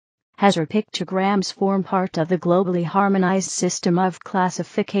Hazard pictograms form part of the globally harmonized system of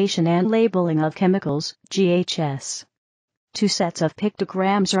classification and labeling of chemicals, GHS. Two sets of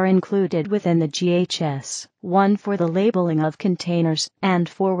pictograms are included within the GHS, one for the labeling of containers and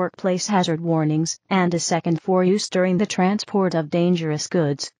for workplace hazard warnings, and a second for use during the transport of dangerous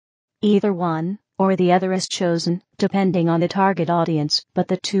goods. Either one or the other is chosen, depending on the target audience, but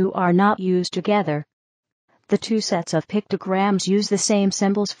the two are not used together. The two sets of pictograms use the same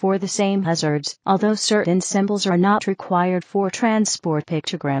symbols for the same hazards, although certain symbols are not required for transport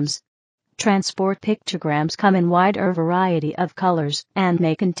pictograms. Transport pictograms come in wider variety of colors and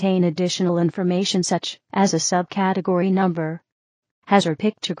may contain additional information such as a subcategory number. Hazard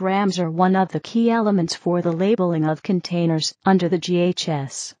pictograms are one of the key elements for the labeling of containers under the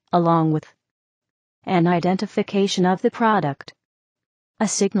GHS, along with an identification of the product, a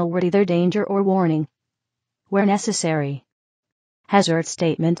signal with either danger or warning, where necessary, hazard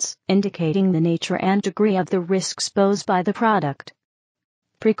statements indicating the nature and degree of the risks posed by the product,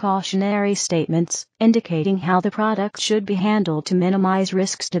 precautionary statements indicating how the product should be handled to minimize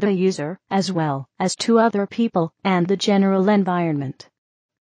risks to the user as well as to other people and the general environment.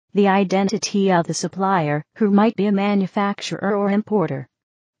 The identity of the supplier, who might be a manufacturer or importer.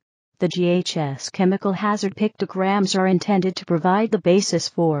 The GHS chemical hazard pictograms are intended to provide the basis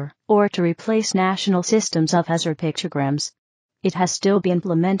for, or to replace national systems of hazard pictograms. It has still been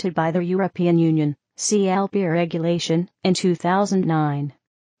implemented by the European Union, CLP regulation, in 2009.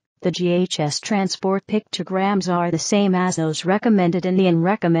 The GHS transport pictograms are the same as those recommended in the IN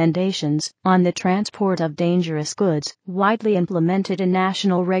recommendations on the transport of dangerous goods, widely implemented in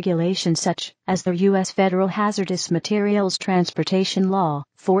national regulations such as the U.S. Federal Hazardous Materials Transportation Law,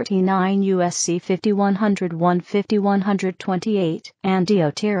 49 U.S.C. 5101 5128, and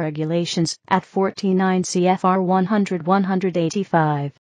DOT regulations at 49 CFR 100-185.